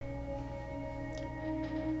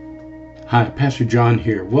Hi, Pastor John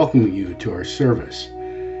here, welcoming you to our service.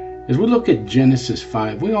 As we look at Genesis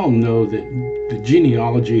 5, we all know that the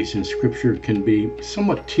genealogies in Scripture can be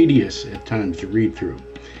somewhat tedious at times to read through.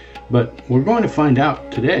 But we're going to find out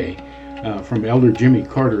today from Elder Jimmy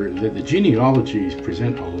Carter that the genealogies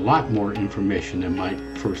present a lot more information than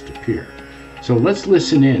might first appear. So let's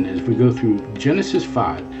listen in as we go through Genesis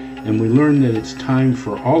 5 and we learn that it's time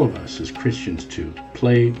for all of us as Christians to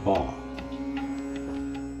play ball.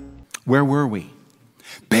 Where were we?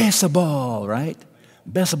 Baseball, right?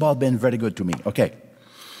 Baseball been very good to me. Okay.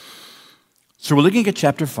 So we're looking at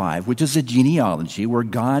chapter 5, which is a genealogy where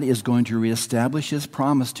God is going to reestablish his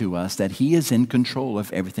promise to us that he is in control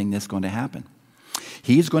of everything that's going to happen.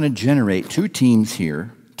 He's going to generate two teams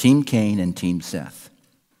here, Team Cain and Team Seth.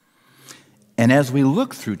 And as we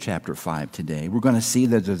look through chapter 5 today, we're going to see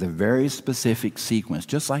that there's a very specific sequence,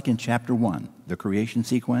 just like in chapter 1, the creation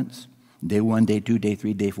sequence. Day 1, day 2, day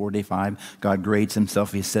 3, day 4, day 5. God grades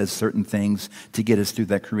himself. He says certain things to get us through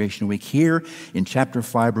that creation week. Here in chapter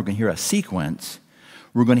 5, we're going to hear a sequence.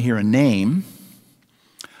 We're going to hear a name,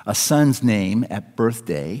 a son's name at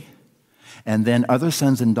birthday, and then other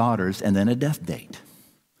sons and daughters, and then a death date.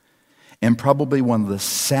 And probably one of the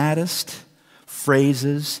saddest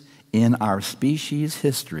phrases in our species'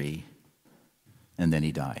 history, and then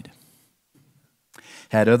he died.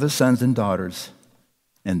 Had other sons and daughters,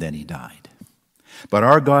 and then he died. But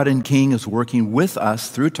our God and King is working with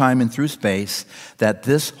us through time and through space that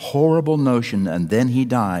this horrible notion, and then he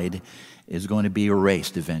died, is going to be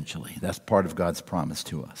erased eventually. That's part of God's promise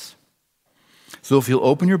to us. So if you'll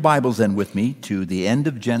open your Bibles then with me to the end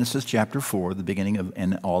of Genesis chapter 4, the beginning of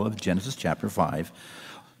and all of Genesis chapter 5,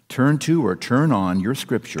 turn to or turn on your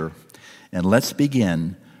scripture, and let's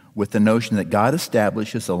begin with the notion that God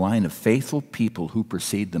establishes a line of faithful people who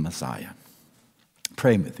precede the Messiah.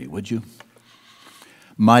 Pray with me, would you?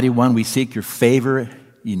 Mighty One, we seek your favor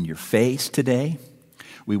in your face today.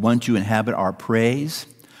 We want you to inhabit our praise.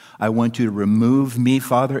 I want you to remove me,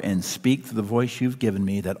 Father, and speak through the voice you've given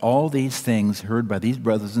me, that all these things heard by these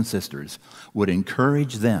brothers and sisters would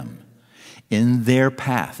encourage them in their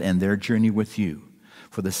path and their journey with you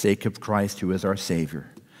for the sake of Christ, who is our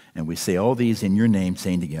Savior. And we say all these in your name,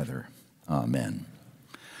 saying together, Amen.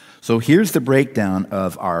 So here's the breakdown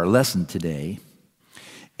of our lesson today.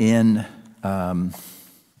 In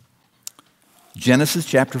Genesis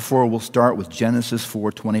chapter 4, we'll start with Genesis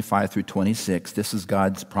 4, 25 through 26. This is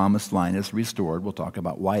God's promised line is restored. We'll talk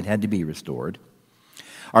about why it had to be restored.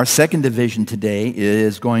 Our second division today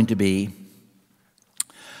is going to be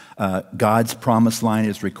God's promised line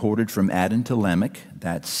is recorded from Adam to Lamech.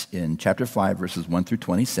 That's in chapter 5, verses 1 through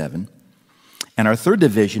 27. And our third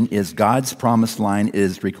division is God's promised line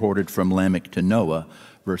is recorded from Lamech to Noah,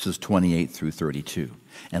 verses 28 through 32.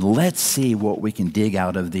 And let's see what we can dig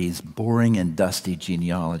out of these boring and dusty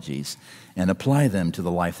genealogies and apply them to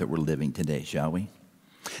the life that we're living today, shall we?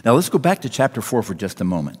 Now let's go back to chapter 4 for just a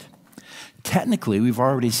moment. Technically, we've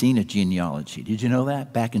already seen a genealogy. Did you know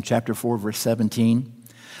that? Back in chapter 4, verse 17.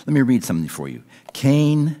 Let me read something for you.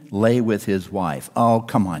 Cain lay with his wife. Oh,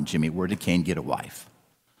 come on, Jimmy. Where did Cain get a wife?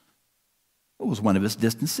 It was one of his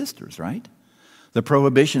distant sisters, right? The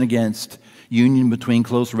prohibition against union between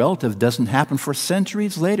close relatives doesn't happen for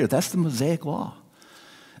centuries later. That's the Mosaic law.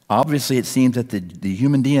 Obviously, it seems that the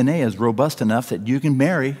human DNA is robust enough that you can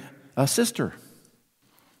marry a sister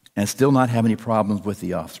and still not have any problems with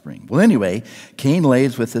the offspring. Well, anyway, Cain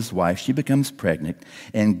lays with his wife. She becomes pregnant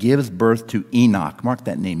and gives birth to Enoch. Mark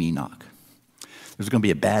that name, Enoch. There's going to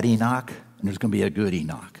be a bad Enoch, and there's going to be a good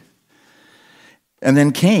Enoch. And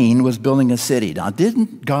then Cain was building a city. Now,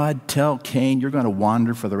 didn't God tell Cain, you're going to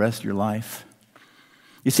wander for the rest of your life?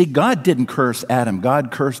 You see, God didn't curse Adam.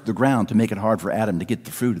 God cursed the ground to make it hard for Adam to get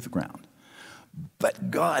the fruit of the ground.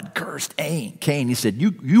 But God cursed Cain. He said,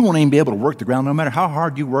 you won't even be able to work the ground. No matter how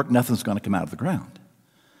hard you work, nothing's going to come out of the ground.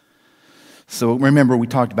 So remember, we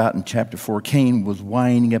talked about in chapter 4, Cain was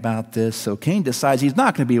whining about this. So Cain decides he's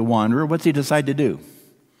not going to be a wanderer. What's he decide to do?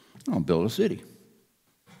 I'll build a city.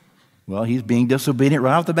 Well, he's being disobedient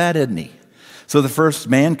right off the bat, isn't he? So the first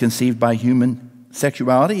man conceived by human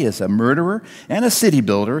sexuality is a murderer and a city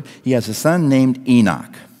builder. He has a son named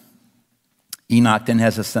Enoch. Enoch then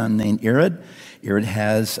has a son named Irad. Irad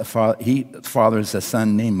has fathers a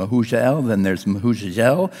son named Mehujael. Then there's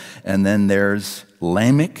Mehujael, and then there's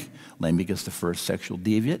Lamech. Lamech is the first sexual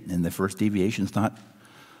deviant, and the first deviation is not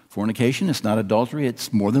fornication, it's not adultery,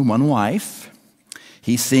 it's more than one wife.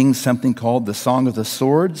 He sings something called the Song of the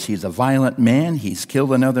Swords. He's a violent man. He's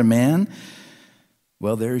killed another man.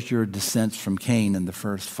 Well, there's your descents from Cain in the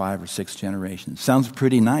first 5 or 6 generations. Sounds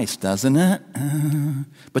pretty nice, doesn't it?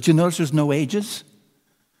 But you notice there's no ages.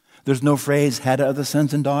 There's no phrase, had other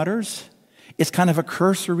sons and daughters. It's kind of a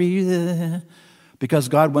cursory, because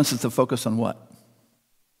God wants us to focus on what?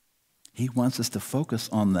 He wants us to focus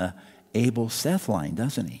on the Abel-Seth line,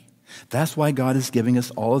 doesn't he? That's why God is giving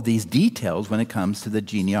us all of these details when it comes to the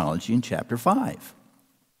genealogy in chapter 5.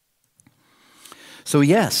 So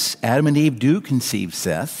yes, Adam and Eve do conceive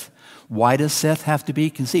Seth. Why does Seth have to be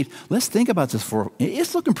conceived? Let's think about this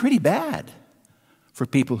it's looking pretty bad for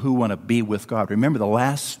people who want to be with God. Remember, the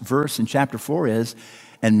last verse in chapter 4 is,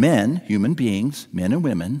 and men, human beings, men and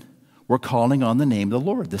women, were calling on the name of the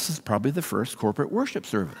Lord. This is probably the first corporate worship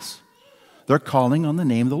service. They're calling on the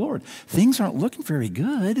name of the Lord. Things aren't looking very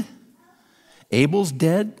good. Abel's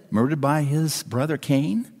dead, murdered by his brother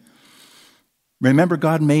Cain. Remember,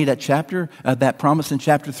 God made that promise in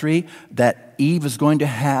chapter 3 that Eve is going to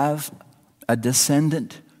have a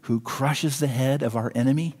descendant who crushes the head of our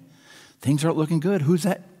enemy. Things aren't looking good. Who's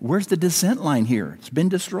that? Where's the descent line here? It's been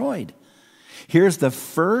destroyed. Here's the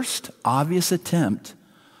first obvious attempt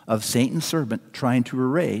of Satan's serpent trying to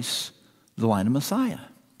erase the line of Messiah.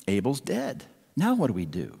 Abel's dead. Now what do we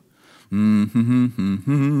do?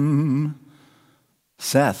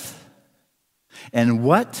 Seth. And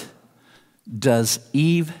what does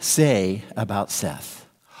Eve say about Seth?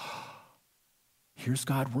 Here's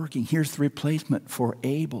God working. Here's the replacement for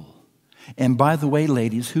Abel. And by the way,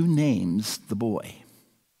 ladies, who names the boy?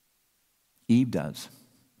 Eve does.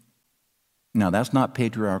 Now, that's not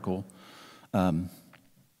patriarchal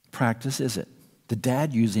practice, is it? The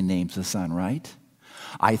dad usually names the son, right?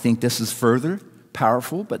 I think this is further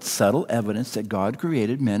powerful but subtle evidence that God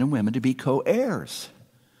created men and women to be co-heirs.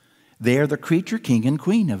 They are the creature king and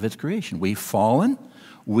queen of his creation. We've fallen,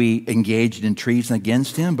 we engaged in treason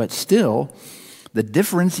against him, but still, the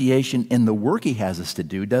differentiation in the work he has us to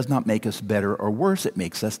do does not make us better or worse. It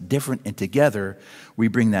makes us different, and together we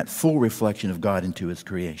bring that full reflection of God into his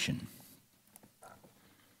creation.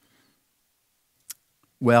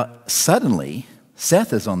 Well, suddenly,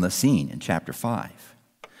 Seth is on the scene in chapter 5.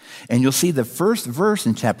 And you'll see the first verse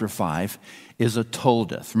in chapter 5 is a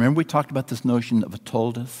toldeth. Remember we talked about this notion of a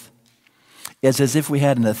toldeth? It's as if we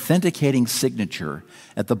had an authenticating signature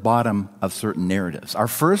at the bottom of certain narratives. Our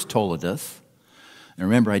first toldeth, and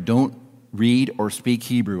remember, I don't read or speak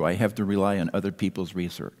Hebrew. I have to rely on other people's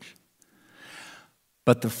research.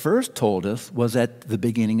 But the first toldeth was at the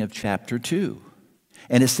beginning of chapter 2.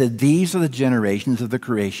 And it said, these are the generations of the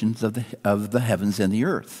creations of the heavens and the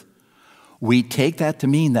earth. We take that to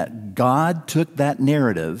mean that God took that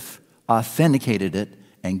narrative, authenticated it,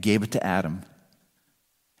 and gave it to Adam.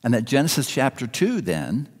 And that Genesis chapter 2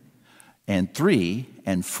 then, and 3,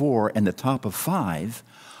 and 4, and the top of 5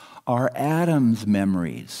 are Adam's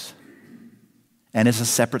memories. And it's a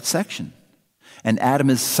separate section. And Adam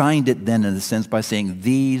has signed it then in a sense by saying,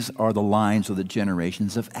 these are the lines of the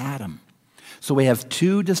generations of Adam. So we have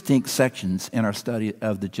two distinct sections in our study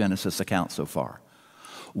of the Genesis account so far.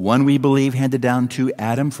 One we believe handed down to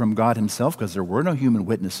Adam from God himself, because there were no human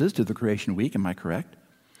witnesses to the creation week, am I correct?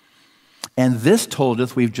 And this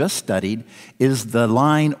toldeth we've just studied is the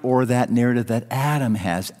line or that narrative that Adam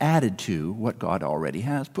has added to what God already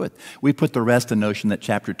has put. We put the rest the notion that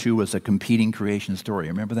chapter 2 was a competing creation story.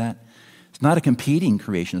 Remember that? It's not a competing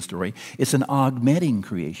creation story. It's an augmenting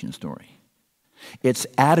creation story. It's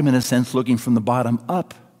Adam, in a sense, looking from the bottom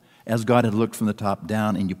up as God had looked from the top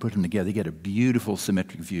down, and you put them together, you get a beautiful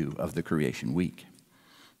symmetric view of the creation week.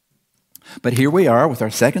 But here we are with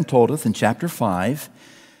our second toldeth in chapter 5.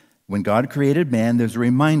 When God created man, there's a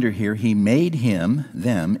reminder here, he made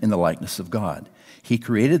them, in the likeness of God. He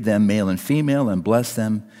created them, male and female, and blessed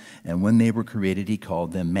them, and when they were created, he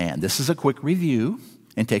called them man. This is a quick review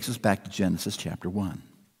and takes us back to Genesis chapter 1.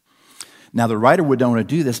 Now, the writer would don't want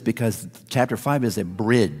to do this because chapter 5 is a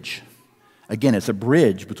bridge. Again, it's a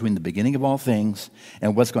bridge between the beginning of all things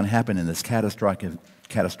and what's going to happen in this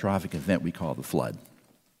catastrophic event we call the flood.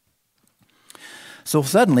 So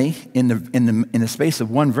suddenly, in the space of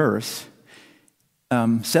one verse,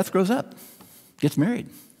 Seth grows up, gets married,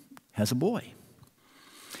 has a boy.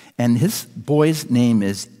 And his boy's name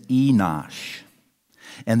is Enosh.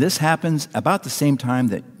 And this happens about the same time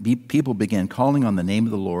that people began calling on the name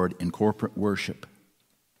of the Lord in corporate worship.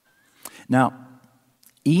 Now,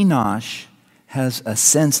 Enosh has a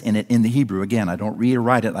sense in it in the Hebrew. Again, I don't read or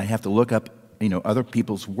write it. I have to look up, other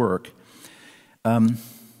people's work.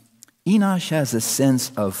 Enosh has a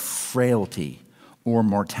sense of frailty or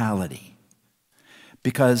mortality.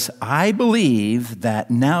 Because I believe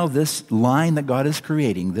that now this line that God is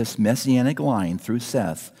creating, this messianic line through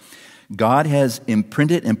Seth, God has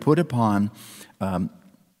imprinted and put upon,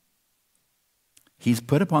 he's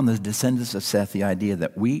put upon the descendants of Seth the idea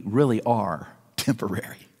that we really are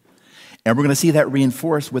temporary. And we're going to see that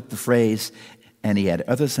reinforced with the phrase, and he had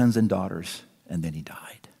other sons and daughters, and then he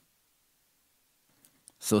died.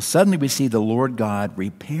 So suddenly we see the Lord God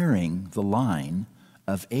repairing the line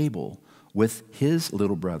of Abel with his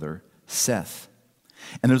little brother, Seth.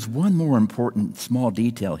 And there's one more important small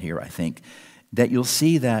detail here, I think, that you'll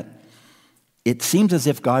see that it seems as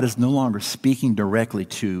if God is no longer speaking directly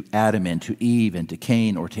to Adam and to Eve and to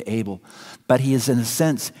Cain or to Abel, but he is, in a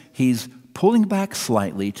sense, he's pulling back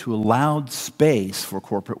slightly to allow space for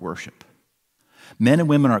corporate worship. Men and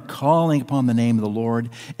women are calling upon the name of the Lord,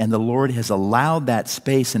 and the Lord has allowed that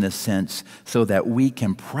space, in a sense, so that we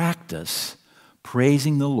can practice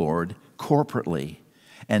praising the Lord corporately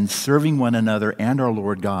and serving one another and our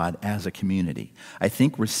Lord God as a community. I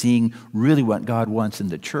think we're seeing really what God wants in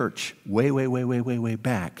the church way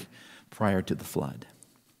back prior to the flood.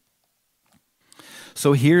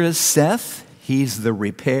 So here is Seth. He's the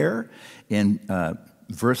repair. In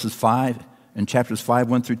chapters 5,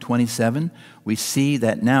 1 through 27, we see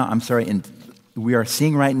that now, we are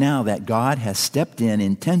seeing right now that God has stepped in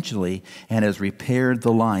intentionally and has repaired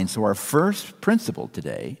the line. So our first principle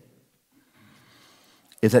today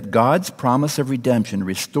is that God's promise of redemption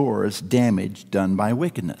restores damage done by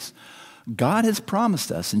wickedness. God has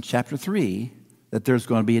promised us in chapter 3 that there's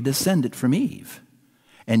going to be a descendant from Eve,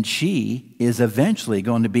 and she is eventually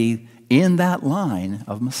going to be in that line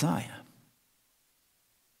of Messiah.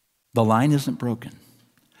 The line isn't broken.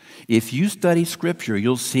 If you study Scripture,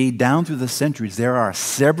 you'll see down through the centuries there are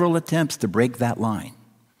several attempts to break that line.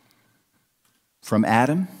 From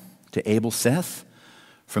Adam to Abel, Seth,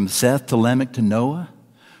 from Seth to Lamech to Noah,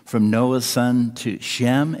 from Noah's son to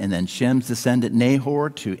Shem, and then Shem's descendant Nahor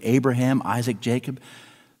to Abraham, Isaac, Jacob,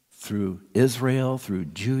 through Israel, through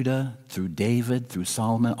Judah, through David, through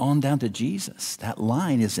Solomon, on down to Jesus. That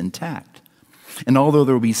line is intact. And although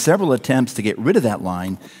there will be several attempts to get rid of that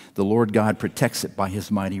line, the Lord God protects it by his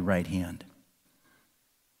mighty right hand.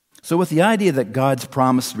 So with the idea that God's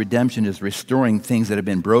promised redemption is restoring things that have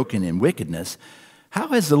been broken in wickedness, how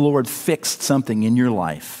has the Lord fixed something in your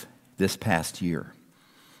life this past year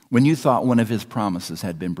when you thought one of his promises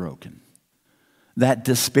had been broken? That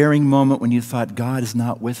despairing moment when you thought, God is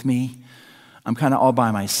not with me. I'm kind of all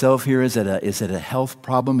by myself here. Is it a health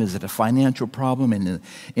problem? Is it a financial problem? And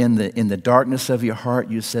in the darkness of your heart,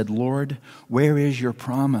 you said, Lord, where is your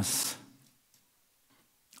promise?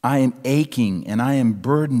 I am aching and I am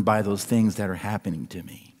burdened by those things that are happening to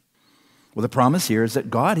me. Well, the promise here is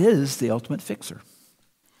that God is the ultimate fixer,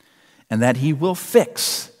 and that he will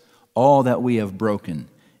fix all that we have broken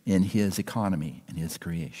in his economy and his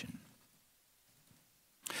creation.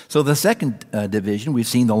 So the second division, we've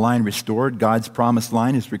seen the line restored. God's promised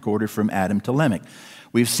line is recorded from Adam to Lamech.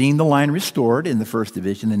 We've seen the line restored in the first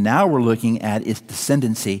division, and now we're looking at its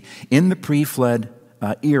descendancy in the pre-flood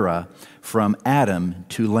era from Adam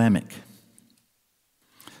to Lamech.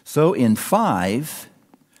 So in 5,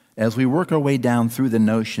 as we work our way down through the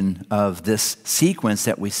notion of this sequence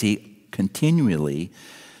that we see continually,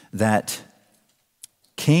 that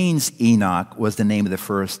Cain's Enoch was the name of the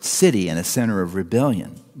first city and a center of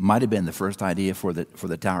rebellion. Might have been the first idea for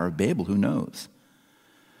the Tower of Babel, who knows?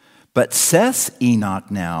 But Seth's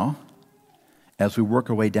Enoch now, as we work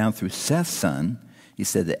our way down through Seth's son, he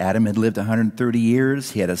said that Adam had lived 130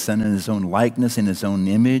 years. He had a son in his own likeness, in his own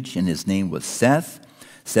image, and his name was Seth.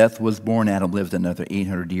 Seth was born, Adam lived another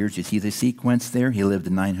 800 years. You see the sequence there? He lived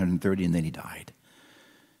 930 and then he died.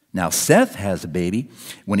 Now, Seth has a baby.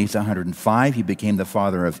 When he's 105, he became the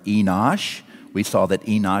father of Enosh. We saw that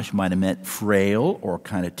Enosh might have meant frail or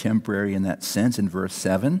kind of temporary in that sense in verse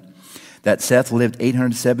 7. That Seth lived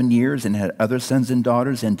 807 years and had other sons and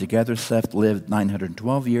daughters, and together Seth lived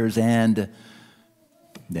 912 years, and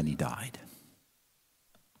then he died.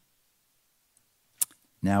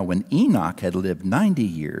 Now, when Enoch had lived 90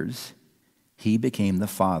 years, he became the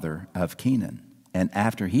father of Canaan. And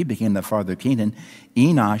after he became the father of Canaan,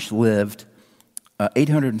 Enosh lived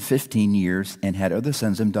 815 years and had other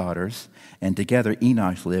sons and daughters. And together,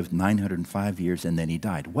 Enosh lived 905 years, and then he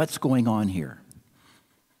died. What's going on here?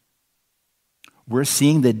 We're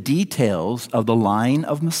seeing the details of the line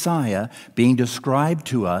of Messiah being described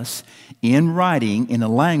to us in writing in a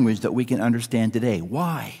language that we can understand today.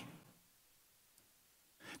 Why?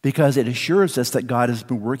 Because it assures us that God has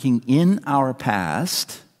been working in our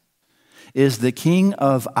past, is the king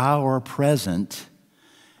of our present,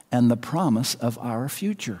 and the promise of our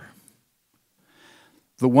future.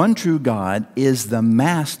 The one true God is the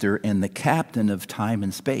master and the captain of time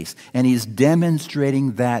and space, and he's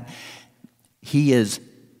demonstrating that he is,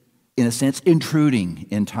 in a sense, intruding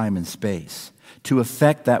in time and space. to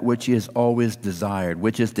effect that which he has always desired,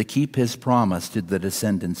 which is to keep his promise to the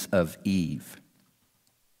descendants of Eve.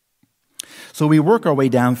 So we work our way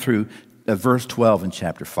down through verse 12 in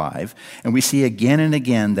chapter 5, and we see again and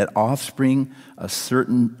again that offspring, a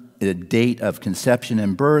certain date of conception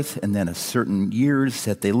and birth, and then a certain years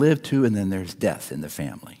that they live to, and then there's death in the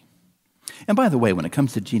family. And by the way, when it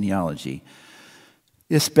comes to genealogy,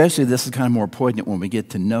 especially this is kind of more poignant when we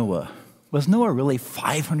get to Noah. Was Noah really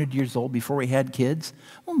 500 years old before he had kids?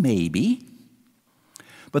 Well, maybe.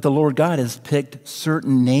 But the Lord God has picked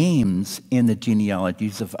certain names in the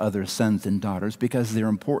genealogies of other sons and daughters because they're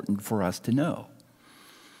important for us to know.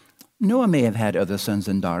 Noah may have had other sons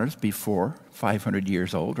and daughters before 500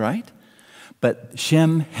 years old, right? But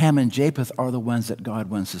Shem, Ham, and Japheth are the ones that God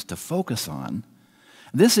wants us to focus on.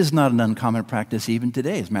 This is not an uncommon practice even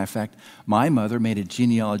today. As a matter of fact, my mother made a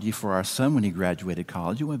genealogy for our son when he graduated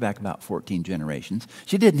college. It went back about 14 generations.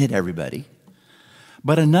 She didn't hit everybody,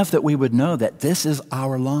 but enough that we would know that this is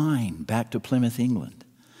our line back to Plymouth, England.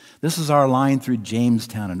 This is our line through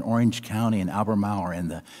Jamestown and Orange County and Albemarle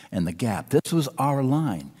and the Gap. This was our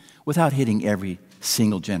line without hitting every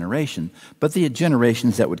single generation, but the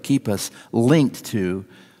generations that would keep us linked to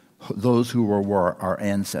those who were our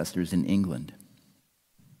ancestors in England.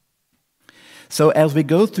 So as we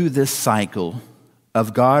go through this cycle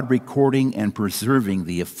of God recording and preserving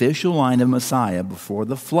the official line of Messiah before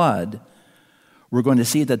the flood, we're going to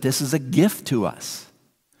see that this is a gift to us.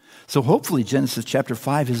 So hopefully Genesis chapter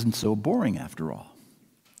 5 isn't so boring after all.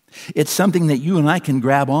 It's something that you and I can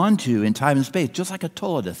grab onto in time and space, just like a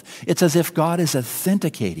Toledeth. It's as if God is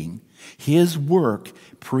authenticating his work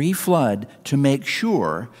pre-flood to make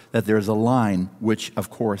sure that there's a line which, of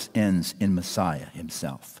course, ends in Messiah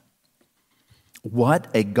himself. What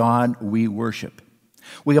a God we worship.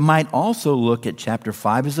 We might also look at chapter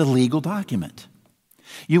 5 as a legal document.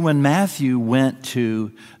 When Matthew went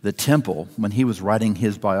to the temple when he was writing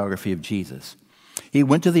his biography of Jesus, he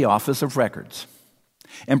went to the office of records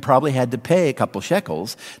and probably had to pay a couple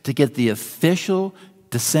shekels to get the official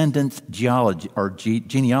descendants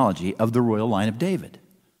genealogy of the royal line of David.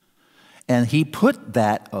 And he put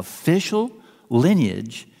that official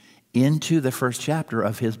lineage into the first chapter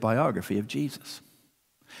of his biography of Jesus.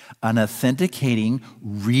 An authenticating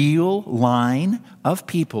real line of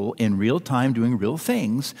people in real time doing real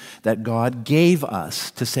things that God gave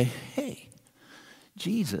us to say, hey,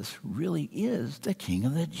 Jesus really is the King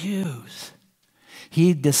of the Jews.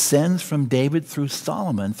 He descends from David through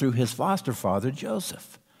Solomon, through his foster father,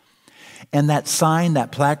 Joseph. And that sign,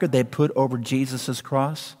 that placard they put over Jesus'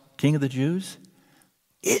 cross, King of the Jews,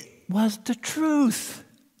 it was the truth.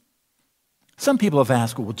 Some people have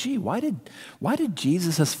asked, well, gee, why did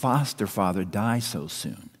Jesus' foster father die so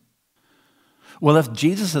soon? Well, if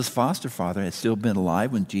Jesus' foster father had still been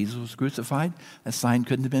alive when Jesus was crucified, that sign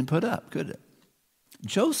couldn't have been put up, could it?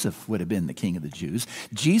 Joseph would have been the King of the Jews.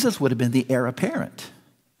 Jesus would have been the heir apparent.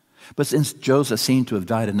 But since Joseph seemed to have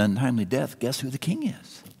died an untimely death, guess who the king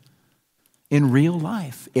is? In real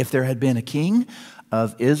life, if there had been a king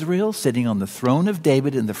of Israel sitting on the throne of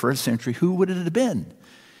David in the first century, who would it have been?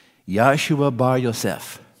 Yahshua Bar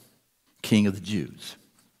Yosef, King of the Jews.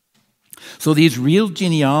 So these real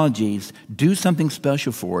genealogies do something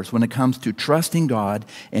special for us when it comes to trusting God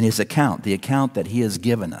and his account, the account that he has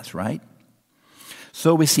given us, right?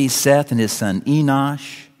 So we see Seth and his son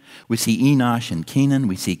Enosh. We see Enosh and Kenan.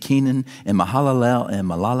 We see Kenan and Mahalalel and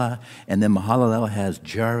Malala. And then Mahalalel has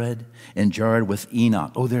Jared, and Jared with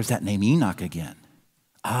Enoch. Oh, there's that name Enoch again.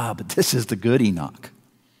 But this is the good Enoch.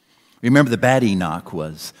 Remember, the bad Enoch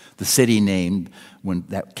was the city named when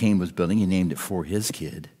that Cain was building. He named it for his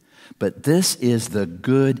kid. But this is the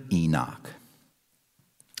good Enoch.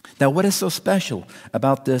 Now, what is so special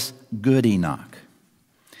about this good Enoch?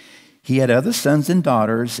 He had other sons and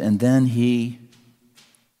daughters, and then he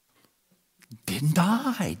didn't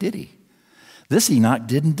die, did he? This Enoch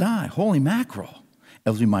didn't die. Holy mackerel,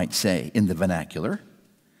 as we might say in the vernacular.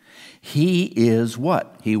 He is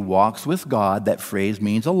what? He walks with God. That phrase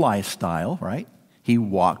means a lifestyle, right? He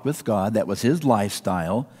walked with God. That was his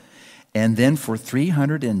lifestyle. And then for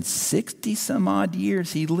 360 some odd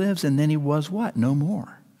years he lives, and then he was what? No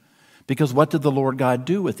more. Because what did the Lord God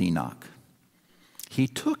do with Enoch? He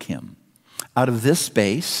took him out of this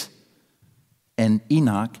space, and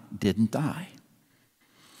Enoch didn't die.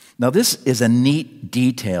 Now, this is a neat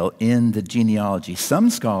detail in the genealogy. Some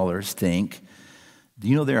scholars think,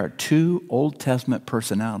 there are two Old Testament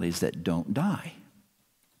personalities that don't die.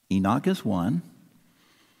 Enoch is one,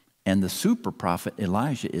 and the super prophet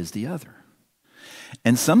Elijah is the other.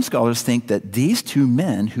 And some scholars think that these two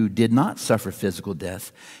men who did not suffer physical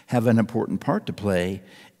death have an important part to play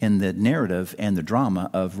in the narrative and the drama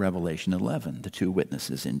of Revelation 11, the two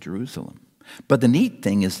witnesses in Jerusalem. But the neat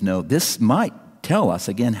thing is to know this might tell us,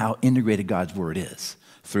 again, how integrated God's Word is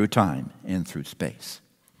through time and through space.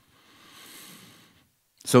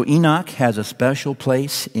 So Enoch has a special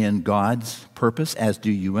place in God's purpose, as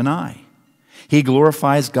do you and I. He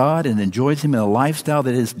glorifies God and enjoys Him in a lifestyle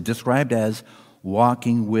that is described as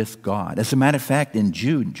walking with God. As a matter of fact, in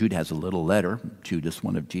Jude has a little letter. Jude is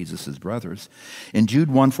one of Jesus' brothers. In Jude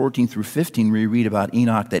 1:14 through 15, we read about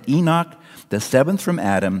Enoch, that Enoch, the seventh from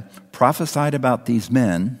Adam, prophesied about these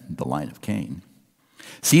men, the line of Cain.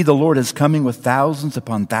 See, the Lord is coming with thousands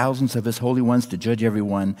upon thousands of His holy ones to judge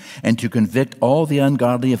everyone and to convict all the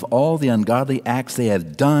ungodly of all the ungodly acts they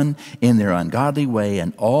have done in their ungodly way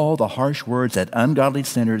and all the harsh words that ungodly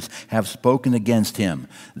sinners have spoken against Him.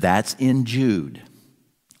 That's in Jude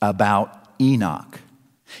about Enoch.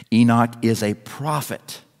 Enoch is a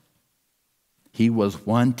prophet. He was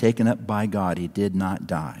one taken up by God. He did not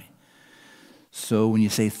die. So when you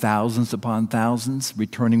say thousands upon thousands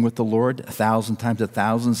returning with the Lord, 1,000 times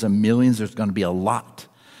 1,000s and millions, there's going to be a lot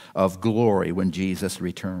of glory when Jesus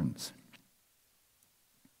returns.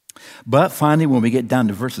 But finally, when we get down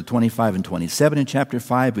to verses 25 and 27 in chapter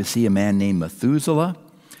 5, we see a man named Methuselah.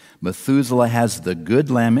 Methuselah has the good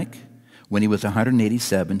Lamech. When he was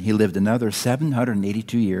 187, he lived another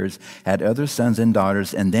 782 years, had other sons and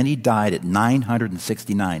daughters, and then he died at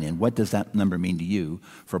 969. And what does that number mean to you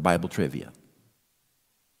for Bible trivia?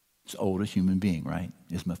 It's the oldest human being, right,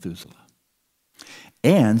 is Methuselah.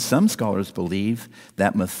 And some scholars believe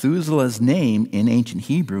that Methuselah's name in ancient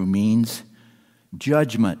Hebrew means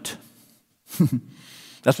judgment.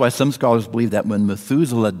 That's why some scholars believe that when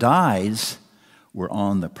Methuselah dies, we're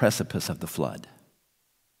on the precipice of the flood.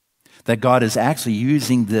 That God is actually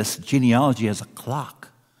using this genealogy as a clock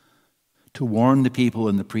to warn the people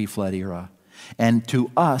in the pre-flood era, and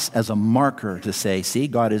to us as a marker to say, see,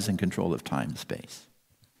 God is in control of time and space.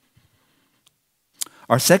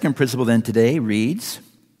 Our second principle then today reads,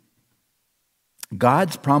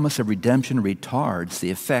 God's promise of redemption retards the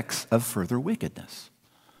effects of further wickedness.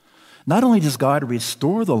 Not only does God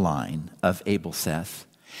restore the line of Abel-Seth,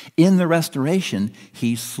 in the restoration,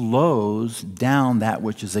 He slows down that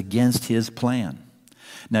which is against His plan.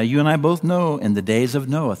 Now, you and I both know in the days of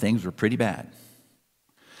Noah, things were pretty bad.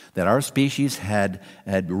 That our species had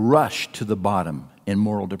rushed to the bottom in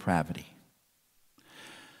moral depravity.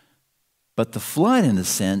 But the flood, in a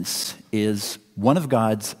sense, is one of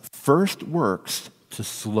God's first works to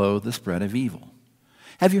slow the spread of evil.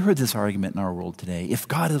 Have you heard this argument in our world today? If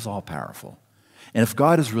God is all-powerful, and if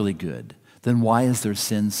God is really good, then why is there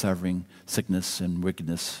sin, suffering, sickness, and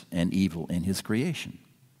wickedness and evil in His creation?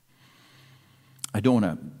 I don't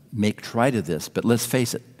want to make trite of this, but let's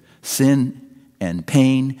face it. Sin and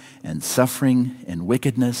pain and suffering and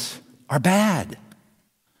wickedness are bad.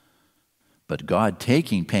 But God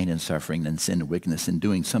taking pain and suffering and sin and wickedness and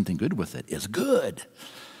doing something good with it is good.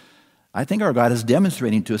 I think our God is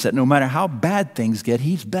demonstrating to us that no matter how bad things get,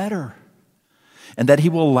 He's better. And that He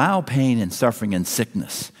will allow pain and suffering and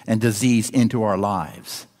sickness and disease into our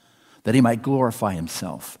lives, that He might glorify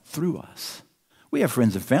Himself through us. We have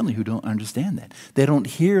friends and family who don't understand that. They don't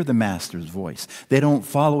hear the Master's voice. They don't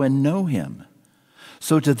follow and know Him.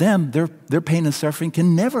 So to them, their pain and suffering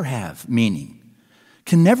can never have meaning,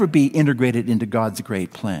 can never be integrated into God's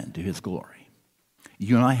great plan to His glory.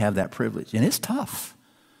 You and I have that privilege, and it's tough.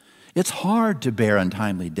 It's hard to bear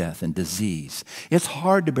untimely death and disease. It's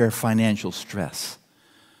hard to bear financial stress.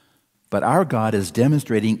 But our God is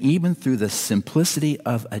demonstrating, even through the simplicity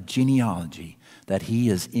of a genealogy, that He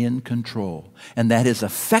is in control, and that His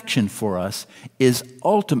affection for us is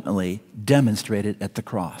ultimately demonstrated at the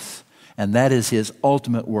cross. And that is His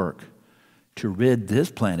ultimate work, to rid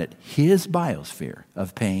this planet, His biosphere,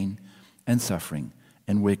 of pain and suffering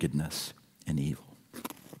and wickedness and evil.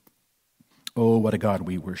 Oh, what a God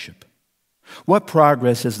we worship. What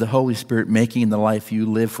progress is the Holy Spirit making in the life you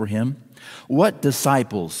live for Him? What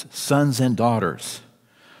disciples, sons and daughters,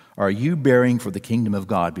 are you bearing for the kingdom of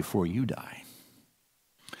God before you die?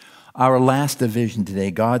 Our last division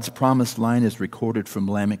today, God's promised line, is recorded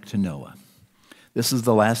from Lamech to Noah. This is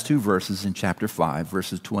the last two verses in chapter 5,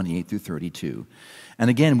 verses 28 through 32. And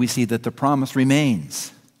again, we see that the promise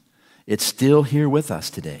remains. It's still here with us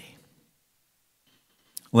today.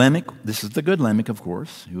 Lamech, this is the good Lamech, of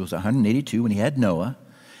course. He was 182 when he had Noah.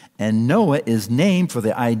 And Noah is named for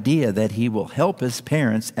the idea that he will help his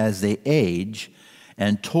parents as they age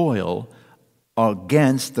and toil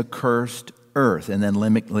against the cursed earth. And then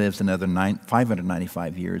Lamech lives another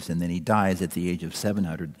 595 years, and then he dies at the age of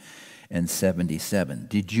 777.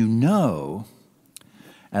 Did you know,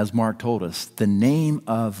 as Mark told us, the name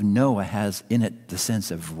of Noah has in it the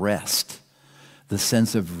sense of rest, the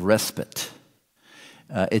sense of respite.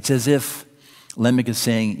 It's as if Lamech is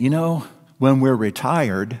saying, when we're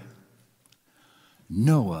retired,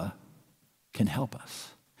 Noah can help us.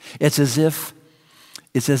 It's as if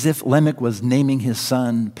Lamech was naming his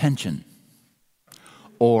son pension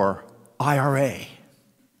or IRA.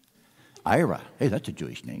 Ira, hey, that's a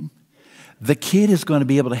Jewish name. The kid is going to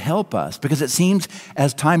be able to help us because it seems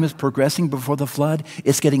as time is progressing before the flood,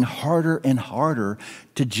 it's getting harder and harder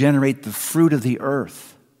to generate the fruit of the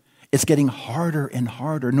earth. It's getting harder and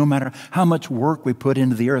harder. No matter how much work we put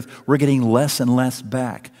into the earth, we're getting less and less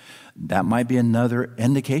back. That might be another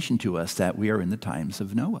indication to us that we are in the times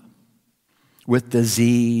of Noah. With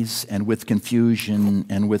disease and with confusion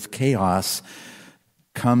and with chaos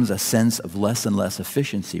comes a sense of less and less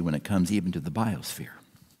efficiency when it comes even to the biosphere.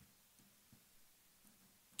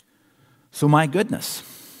 So my goodness,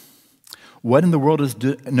 what in the world is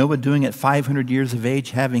Noah doing at 500 years of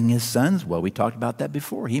age having his sons? Well, we talked about that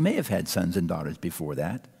before. He may have had sons and daughters before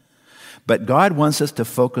that. But God wants us to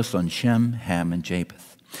focus on Shem, Ham, and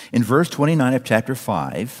Japheth. In verse 29 of chapter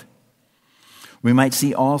 5, we might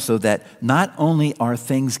see also that not only are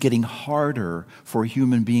things getting harder for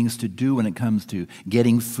human beings to do when it comes to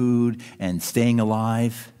getting food and staying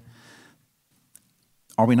alive,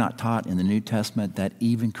 are we not taught in the New Testament that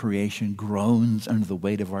even creation groans under the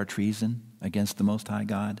weight of our treason against the Most High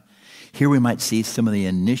God? Here we might see some of the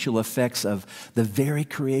initial effects of the very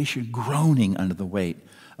creation groaning under the weight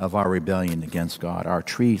of our rebellion against God, our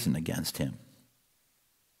treason against Him.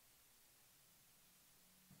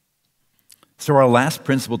 So our last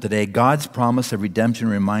principle today, God's promise of redemption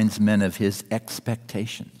reminds men of His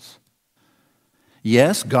expectations.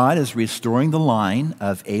 Yes, God is restoring the line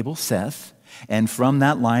of Abel-Seth, and from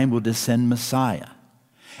that line will descend Messiah.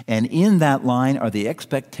 And in that line are the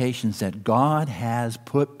expectations that God has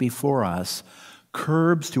put before us,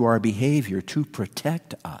 curbs to our behavior to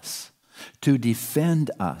protect us, to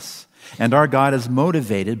defend us. And our God is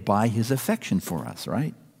motivated by His affection for us,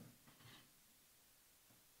 right?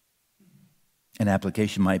 An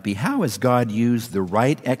application might be, how has God used the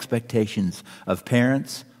right expectations of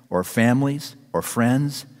parents or families or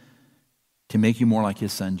friends to make you more like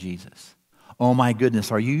His Son Jesus? Oh my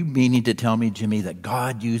goodness, are you meaning to tell me, Jimmy, that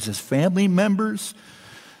God uses family members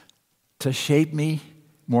to shape me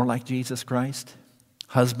more like Jesus Christ?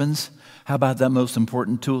 Husbands, how about that most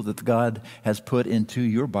important tool that God has put into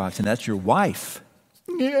your box, and that's your wife?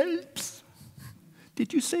 Yes.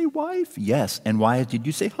 Did you say wife? Yes. And why did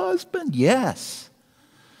you say husband? Yes.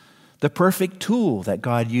 The perfect tool that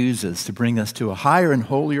God uses to bring us to a higher and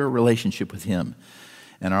holier relationship with Him.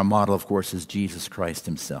 And our model, of course, is Jesus Christ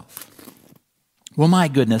Himself. Well, my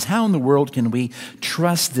goodness, how in the world can we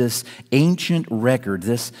trust this ancient record,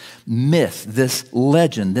 this myth, this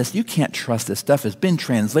legend? You can't trust this stuff. It's been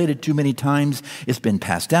translated too many times. It's been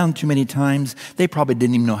passed down too many times. They probably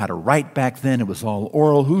didn't even know how to write back then. It was all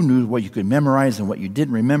oral. Who knew what you could memorize and what you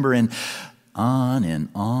didn't remember? And on and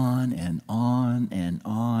on and on and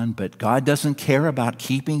on. But God doesn't care about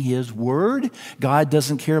keeping His word. God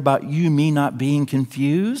doesn't care about you and me not being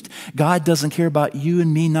confused. God doesn't care about you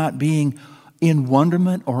and me not being in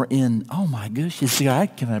wonderment or in, oh my gosh, you see,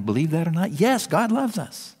 can I believe that or not? Yes, God loves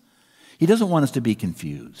us. He doesn't want us to be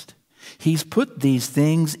confused. He's put these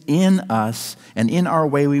things in us and in our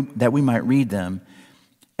way that we might read them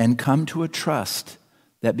and come to a trust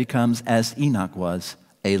that becomes, as Enoch was,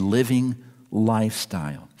 a living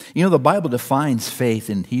lifestyle. You know, the Bible defines faith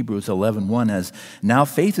in Hebrews 11:1 as, now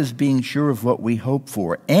faith is being sure of what we hope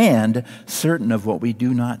for and certain of what we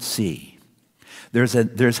do not see.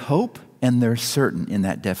 There's hope and there's certain in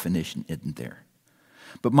that definition, isn't there?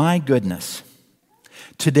 But my goodness,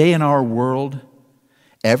 today in our world,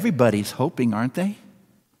 everybody's hoping, aren't they?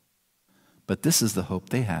 But this is the hope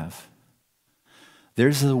they have.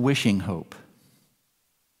 There's a wishing hope.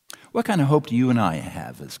 What kind of hope do you and I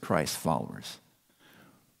have as Christ followers?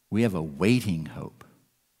 We have a waiting hope.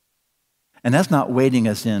 And that's not waiting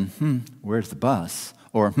as in, where's the bus?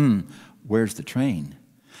 Or, where's the train?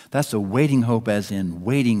 That's a waiting hope as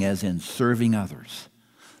in serving others.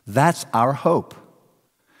 That's our hope.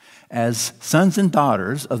 As sons and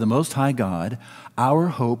daughters of the Most High God, our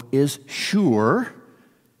hope is sure,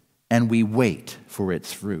 and we wait for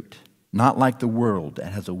its fruit. Not like the world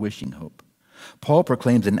that has a wishing hope. Paul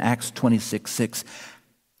proclaims in Acts 26:6,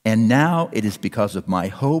 And now it is because of my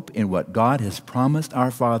hope in what God has promised our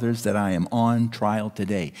fathers that I am on trial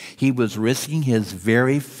today. He was risking his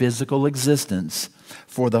very physical existence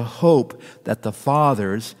for the hope that the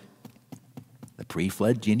fathers, the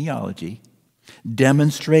pre-flood genealogy,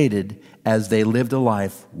 demonstrated as they lived a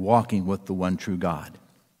life walking with the one true God.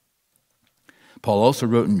 Paul also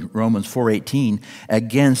wrote in Romans 4:18,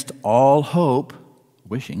 against all hope,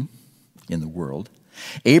 wishing in the world,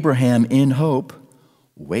 Abraham in hope,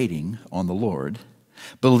 waiting on the Lord,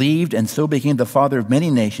 believed and so became the father of many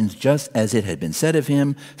nations, just as it had been said of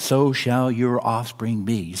him, so shall your offspring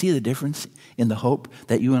be. You see the difference in the hope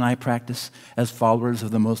that you and I practice as followers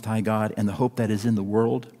of the Most High God and the hope that is in the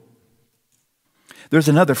world? There's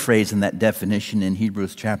another phrase in that definition in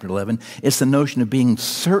Hebrews chapter 11. It's the notion of being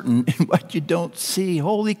certain in what you don't see.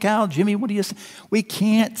 Holy cow, Jimmy, what do you say? We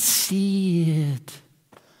can't see it.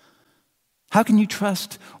 How can you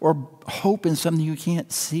trust or hope in something you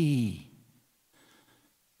can't see?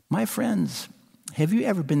 My friends, have you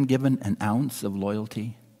ever been given an ounce of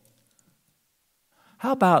loyalty?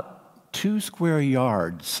 How about 2 square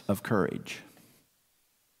yards of courage?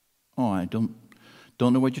 Oh, I don't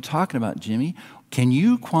know what you're talking about, Jimmy. Can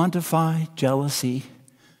you quantify jealousy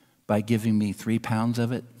by giving me 3 pounds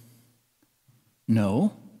of it?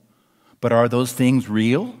 No. But are those things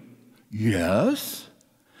real? Yes.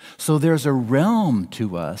 So there's a realm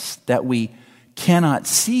to us that we cannot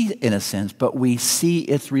see in a sense, but we see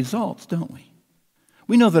its results, don't we?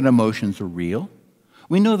 We know that emotions are real.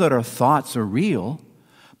 We know that our thoughts are real,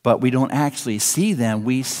 but we don't actually see them.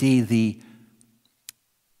 We see the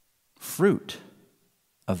fruit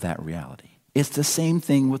of that reality. It's the same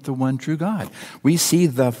thing with the one true God. We see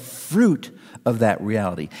the fruit of that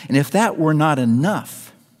reality. And if that were not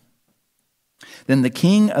enough, then the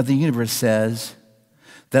King of the universe says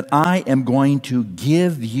that I am going to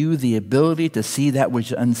give you the ability to see that which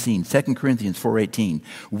is unseen. 2 Corinthians 4:18.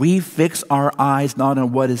 We fix our eyes not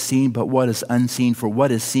on what is seen, but what is unseen. For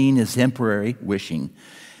what is seen is temporary, wishing.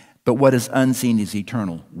 But what is unseen is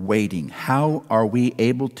eternal, waiting. How are we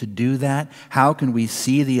able to do that? How can we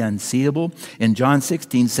see the unseeable? In John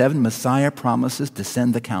 16:7, Messiah promises to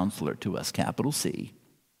send the counselor to us, capital C.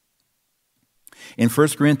 In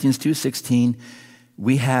 1 Corinthians 2:16,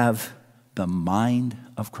 we have the mind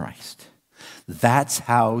of Christ. That's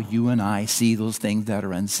how you and I see those things that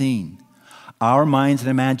are unseen. Our minds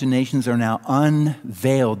and imaginations are now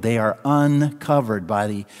unveiled. They are uncovered by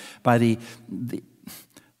the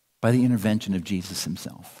intervention of Jesus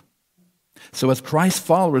himself. So as Christ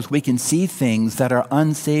followers, we can see things that our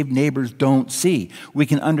unsaved neighbors don't see. We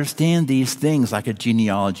can understand these things like a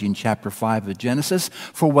genealogy in chapter 5 of Genesis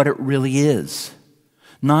for what it really is.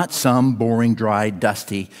 Not some boring, dry,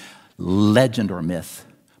 dusty legend or myth,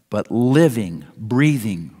 but living,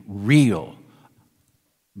 breathing, real.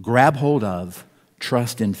 Grab hold of,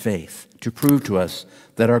 trust in faith to prove to us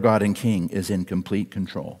that our God and King is in complete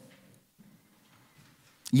control.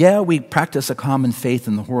 Yeah, we practice a common faith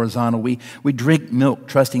in the horizontal. We drink milk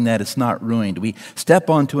trusting that it's not ruined. We step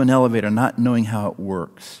onto an elevator not knowing how it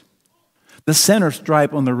works. The center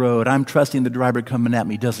stripe on the road, I'm trusting the driver coming at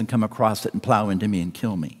me doesn't come across it and plow into me and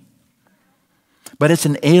kill me. But it's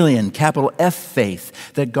an alien, capital F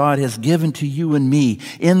faith that God has given to you and me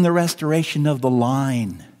in the restoration of the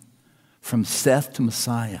line from Seth to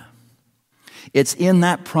Messiah. It's in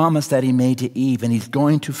that promise that he made to Eve, and he's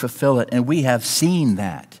going to fulfill it. And we have seen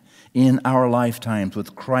that in our lifetimes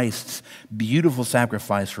with Christ's beautiful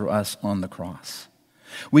sacrifice for us on the cross.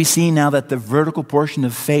 We see now that the vertical portion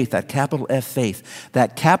of faith, that capital F faith,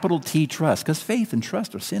 that capital T trust, because faith and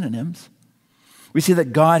trust are synonyms. We see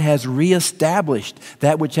that God has reestablished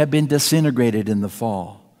that which had been disintegrated in the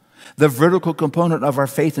fall. The vertical component of our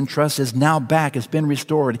faith and trust is now back, it's been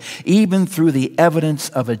restored, even through the evidence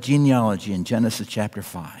of a genealogy in Genesis chapter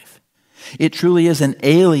 5. It truly is an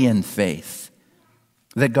alien faith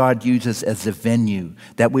that God uses as a venue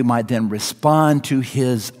that we might then respond to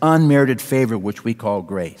his unmerited favor, which we call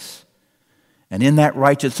grace. And in that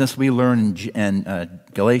righteousness we learn in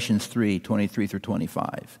Galatians 3:23 through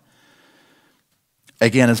 25.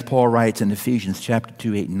 Again, as Paul writes in Ephesians chapter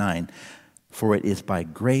 2, 8 and 9, for it is by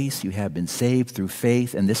grace you have been saved through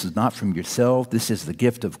faith, and this is not from yourself. This is the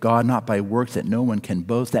gift of God, not by works that no one can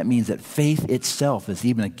boast. That means that faith itself is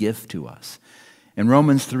even a gift to us. In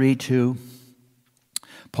Romans 3:2,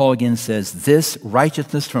 Paul again says, this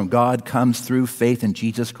righteousness from God comes through faith in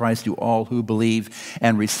Jesus Christ to all who believe.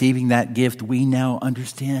 And receiving that gift, we now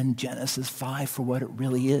understand Genesis 5 for what it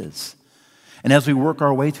really is. And as we work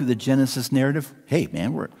our way through the Genesis narrative, hey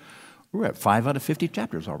man, we're at 5 out of 50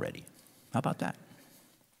 chapters already. How about that?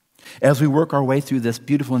 As we work our way through this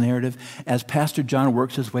beautiful narrative, as Pastor John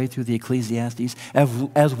works his way through the Ecclesiastes,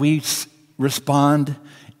 as we respond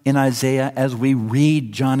in Isaiah, as we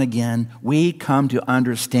read John again, we come to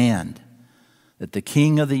understand that the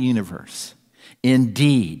King of the universe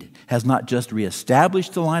indeed has not just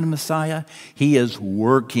reestablished the line of Messiah, he is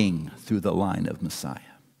working through the line of Messiah.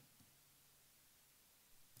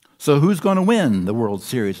 So who's going to win the World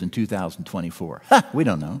Series in 2024? We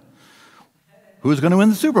don't know. Who's going to win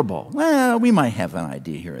the Super Bowl? Well, we might have an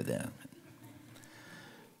idea here or there.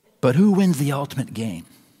 But who wins the ultimate game?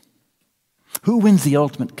 Who wins the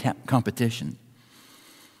ultimate competition?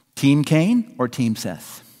 Team Cain or Team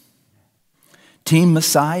Seth? Team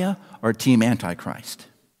Messiah or Team Antichrist?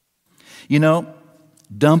 You know,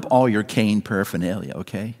 dump all your Cain paraphernalia,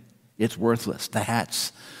 okay? It's worthless. The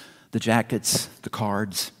hats, the jackets, the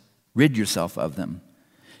cards. Rid yourself of them.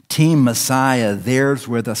 Team Messiah, there's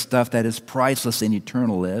where the stuff that is priceless and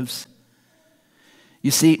eternal lives.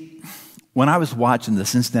 You see, when I was watching the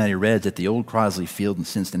Cincinnati Reds at the old Crosley Field in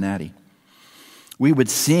Cincinnati, we would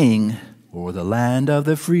sing, "O'er the land of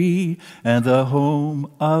the free and the home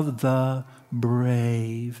of the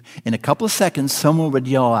brave." In a couple of seconds, someone would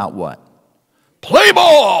yell out what? "Play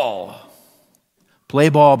ball!" Play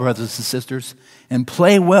ball, brothers and sisters, and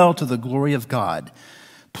play well to the glory of God.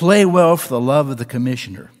 Play well for the love of the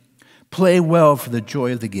commissioner. Play well for the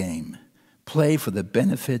joy of the game. Play for the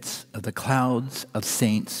benefits of the clouds of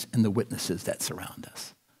saints and the witnesses that surround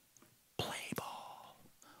us. Play ball.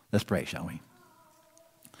 Let's pray, shall we?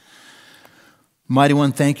 Mighty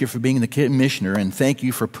One, thank you for being the commissioner, and thank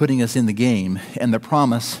you for putting us in the game and the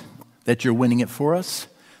promise that you're winning it for us,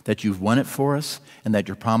 that you've won it for us, and that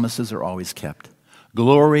your promises are always kept.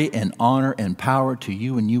 Glory and honor and power to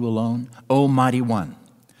you and you alone, O Mighty One,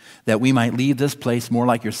 that we might leave this place more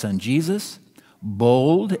like your Son Jesus,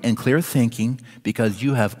 bold and clear thinking, because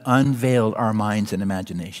you have unveiled our minds and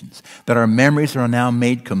imaginations, that our memories are now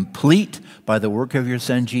made complete by the work of your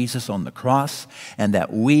Son Jesus on the cross, and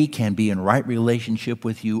that we can be in right relationship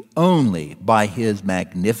with you only by his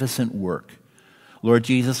magnificent work. Lord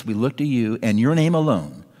Jesus, we look to you and your name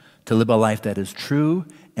alone to live a life that is true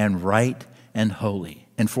and right and holy.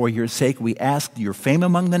 And for your sake, we ask your fame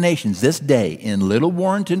among the nations this day in Little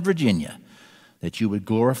Warrenton, Virginia, that you would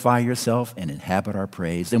glorify yourself and inhabit our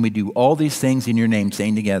praise. And we do all these things in your name,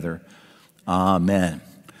 saying together, Amen.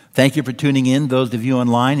 Thank you for tuning in, those of you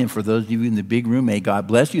online, and for those of you in the big room, may God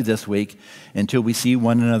bless you this week until we see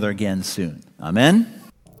one another again soon. Amen.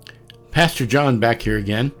 Pastor John back here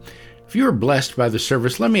again. If you were blessed by the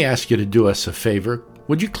service, let me ask you to do us a favor.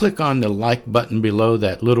 Would you click on the like button below,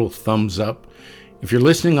 that little thumbs up? If you're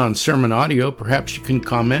listening on sermon audio, perhaps you can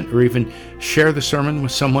comment or even share the sermon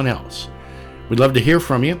with someone else. We'd love to hear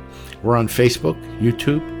from you. We're on Facebook,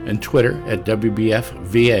 YouTube, and Twitter at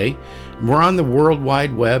WBFVA. We're on the World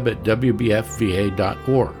Wide Web at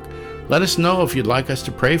WBFVA.org. Let us know if you'd like us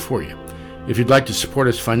to pray for you. If you'd like to support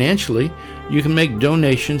us financially, you can make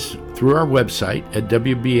donations through our website at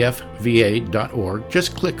WBFVA.org.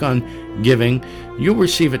 Just click on Giving. You'll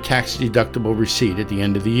receive a tax-deductible receipt at the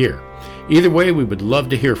end of the year. Either way, we would love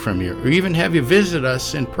to hear from you, or even have you visit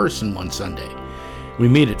us in person one Sunday. We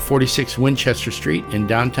meet at 46 Winchester Street in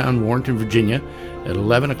downtown Warrenton, Virginia at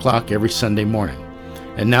 11 o'clock every Sunday morning.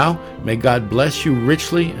 And now, may God bless you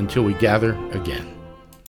richly until we gather again.